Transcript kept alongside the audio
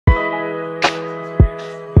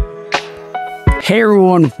Hey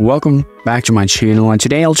everyone, welcome back to my channel, and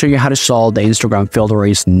today I'll show you how to solve the Instagram filter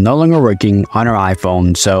is no longer working on your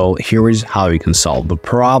iPhone. So here is how you can solve the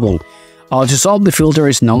problem. To solve the filter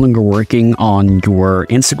is no longer working on your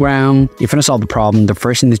Instagram, if you want to solve the problem, the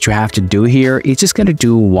first thing that you have to do here is just going to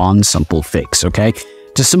do one simple fix, okay?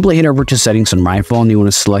 Just simply head over to settings on your iPhone, you want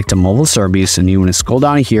to select a mobile service and you want to scroll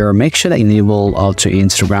down here, make sure that you enable to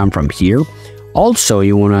Instagram from here. Also,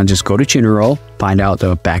 you want to just go to general, find out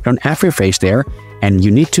the background after your face there, and you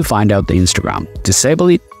need to find out the Instagram. Disable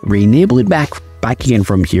it, re-enable it back again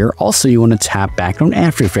from here. Also, you want to tap background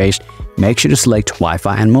after your face, make sure to select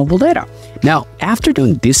Wi-Fi and mobile data. Now, after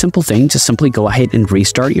doing this simple thing, just simply go ahead and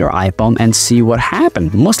restart your iPhone and see what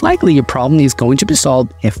happened. Most likely, your problem is going to be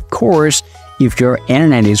solved, of course, if your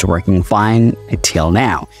internet is working fine until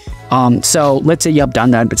now. So let's say you have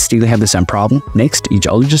done that but still have the same problem. Next,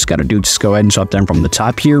 all you just gotta do, just go ahead and swap them from the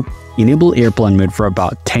top here, enable airplane mode for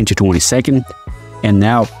about 10 to 20 seconds, and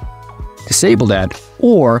now disable that,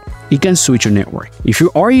 or you can switch your network. If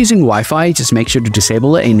you are using Wi-Fi, just make sure to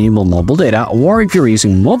disable it and enable mobile data, or if you're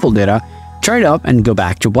using mobile data, turn it up and go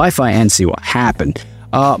back to Wi-Fi and see what happened.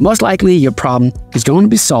 Most likely your problem is going to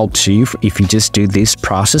be solved to you if you just do this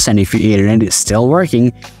process and if your internet is still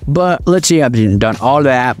working. But let's say you have done all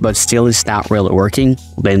that but still it's not really working.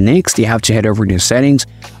 Then next you have to head over to settings,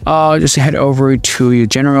 just head over to your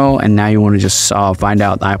general, and now you want to just find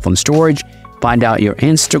out the iPhone storage, find out your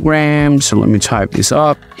Instagram. So let me type this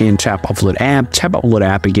up and tap upload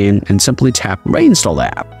app again, and simply tap reinstall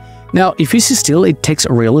the app. Now, if you see still it takes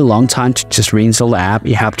a really long time to just reinstall the app,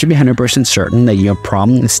 you have to be 100% certain that your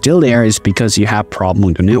problem is still there is because you have problem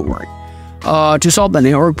with the network. To solve the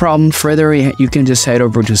network problem further, you can just head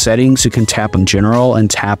over to settings, you can tap on general and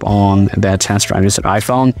tap on that test on reset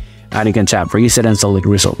iPhone, and you can tap reset and select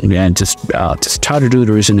result, and just try to do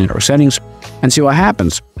the reset network settings and see what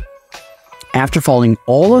happens. After following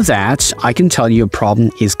all of that, I can tell you your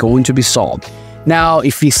problem is going to be solved. Now,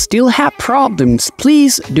 if you still have problems,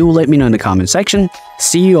 please do let me know in the comment section.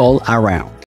 See you all around.